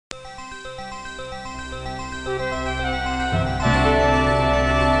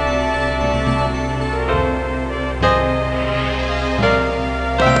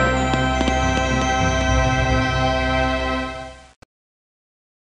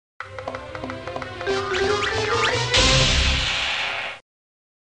A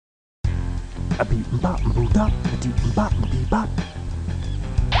beep bop boop bop, a deep bop beep bop.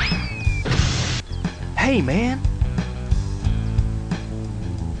 Hey, man.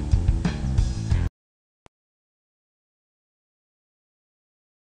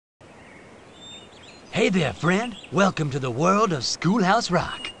 Hey there, friend. Welcome to the world of Schoolhouse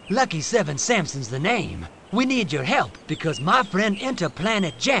Rock. Lucky 7 Samson's the name. We need your help because my friend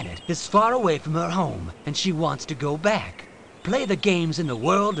Interplanet Janet is far away from her home and she wants to go back. Play the games in the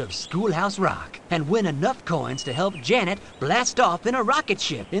world of Schoolhouse Rock and win enough coins to help Janet blast off in a rocket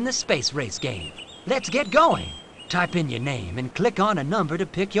ship in the space race game. Let's get going. Type in your name and click on a number to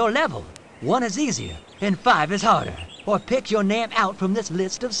pick your level. 1 is easier and 5 is harder. Or pick your name out from this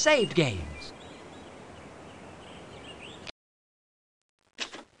list of saved games.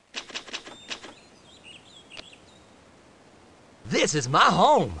 This is my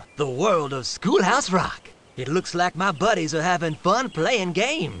home, the world of Schoolhouse Rock. It looks like my buddies are having fun playing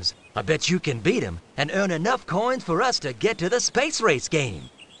games. I bet you can beat them and earn enough coins for us to get to the space race game.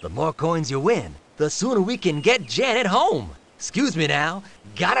 The more coins you win, the sooner we can get Janet home. Excuse me now,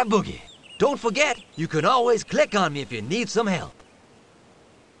 gotta boogie. Don't forget, you can always click on me if you need some help.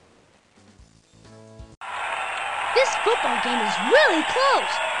 This football game is really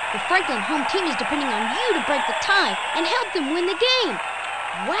close. The Franklin home team is depending on you to break the tie and help them win the game.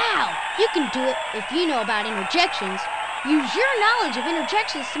 Wow, you can do it if you know about interjections. Use your knowledge of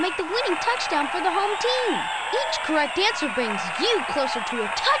interjections to make the winning touchdown for the home team. Each correct answer brings you closer to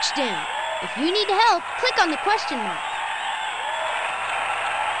a touchdown. If you need help, click on the question mark.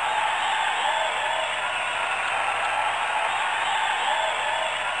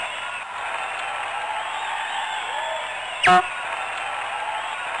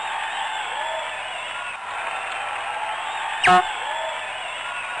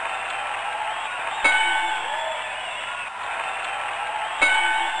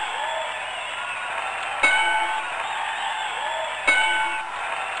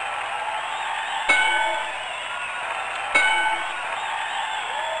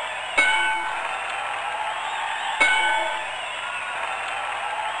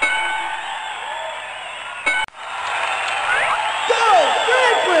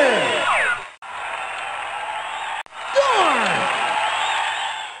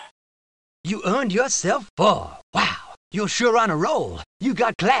 You earned yourself 4. Wow, you're sure on a roll. You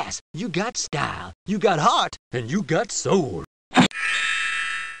got class, you got style, you got heart, and you got soul.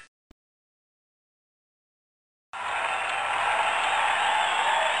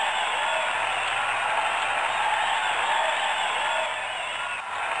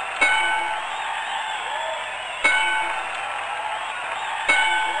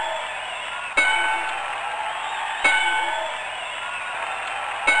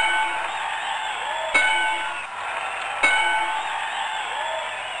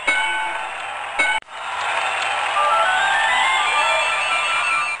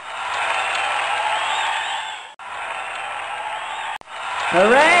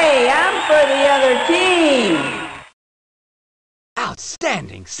 Hooray! I'm for the other team!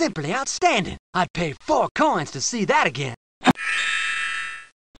 Outstanding, simply outstanding. I'd pay 4 coins to see that again.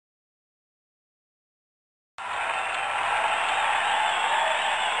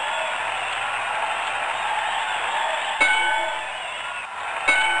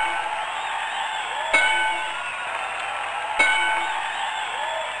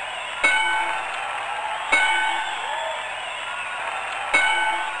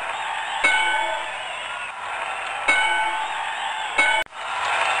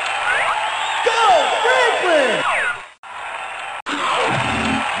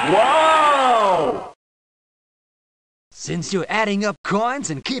 Wow! Since you're adding up coins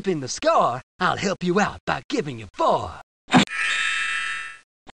and keeping the score, I'll help you out by giving you 4.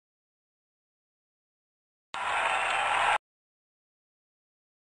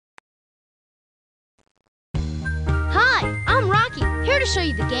 Hi, I'm Rocky, here to show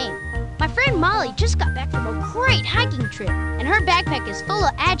you the game. My friend Molly just got back from a great hiking trip, and her backpack is full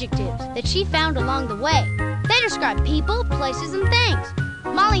of adjectives that she found along the way. They describe people, places, and things.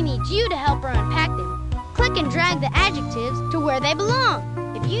 Molly needs you to help her unpack them. Click and drag the adjectives to where they belong.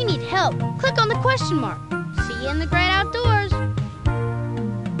 If you need help, click on the question mark. See you in the great outdoors.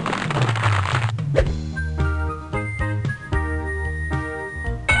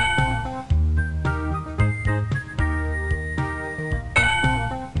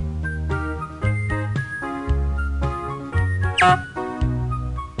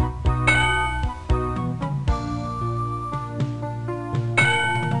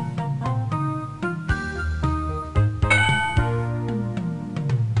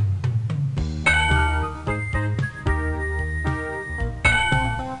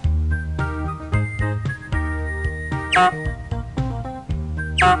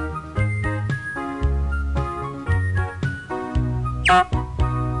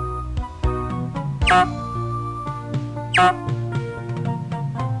 I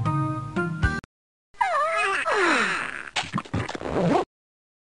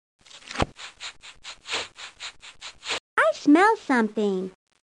smell something.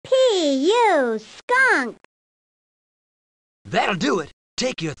 P.U. skunk. That'll do it.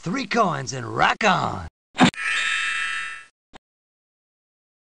 Take your 3 coins and rock on.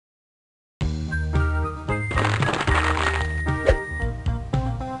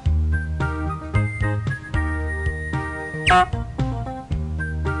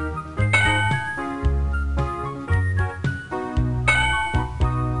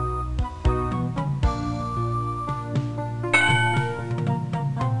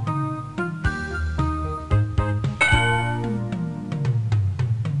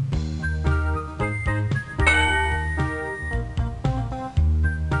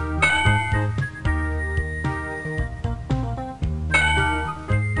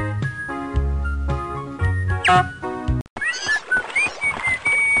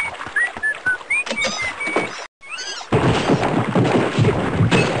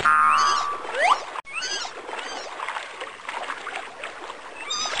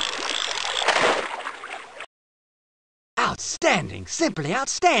 Outstanding, simply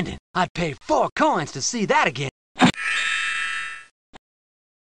outstanding. I'd pay 4 coins to see that again.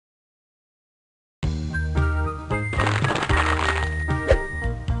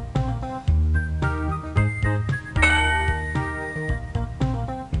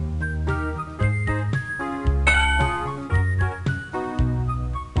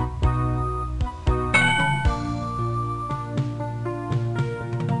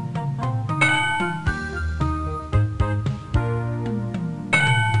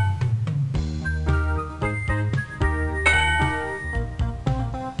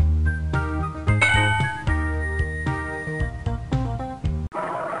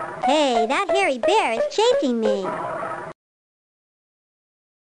 Hey, that hairy bear is chasing me.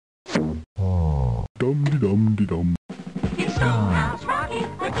 Dum-de-dum-de-dum. It's Schoolhouse Rock,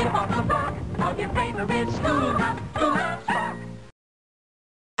 the chip on the block of your favorite Schoolhouse Rock.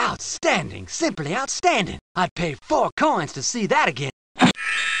 Outstanding, simply outstanding. I'd pay 4 coins to see that again.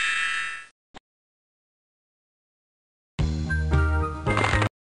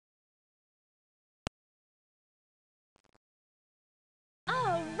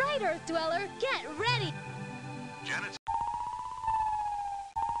 All right, Earth Dweller, get ready. Janet's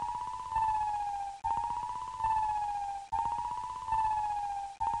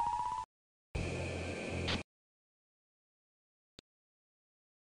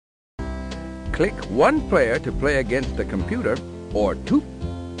Click one player to play against the computer, or 2.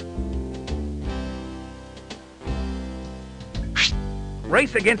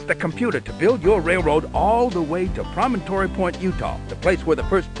 Race against the computer to build your railroad all the way to Promontory Point, Utah, the place where the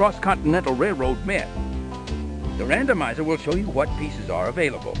first cross-continental railroad met. The randomizer will show you what pieces are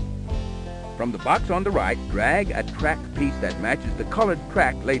available. From the box on the right, drag a track piece that matches the colored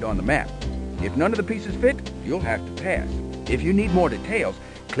track laid on the map. If none of the pieces fit, you'll have to pass. If you need more details,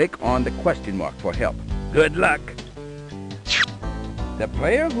 click on the question mark for help. Good luck! The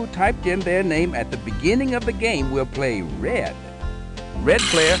player who typed in their name at the beginning of the game will play red. Red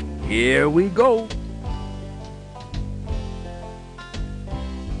player, here we go.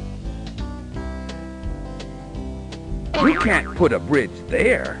 You can't put a bridge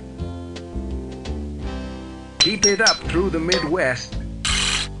there. Keep it up through the Midwest.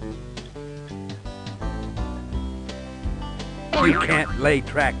 You can't lay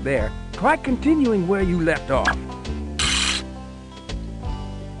track there. Try continuing where you left off.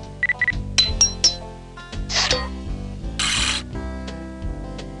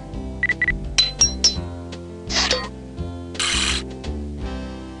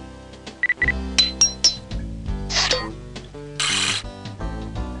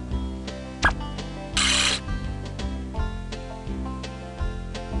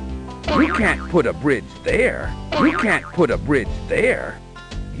 You can't put a bridge there. You can't put a bridge there.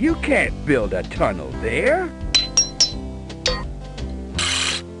 You can't build a tunnel there.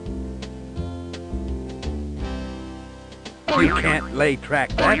 You can't lay track.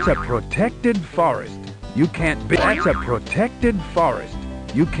 That's a protected forest. You can't build. That's a protected forest.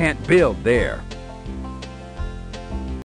 You can't build there.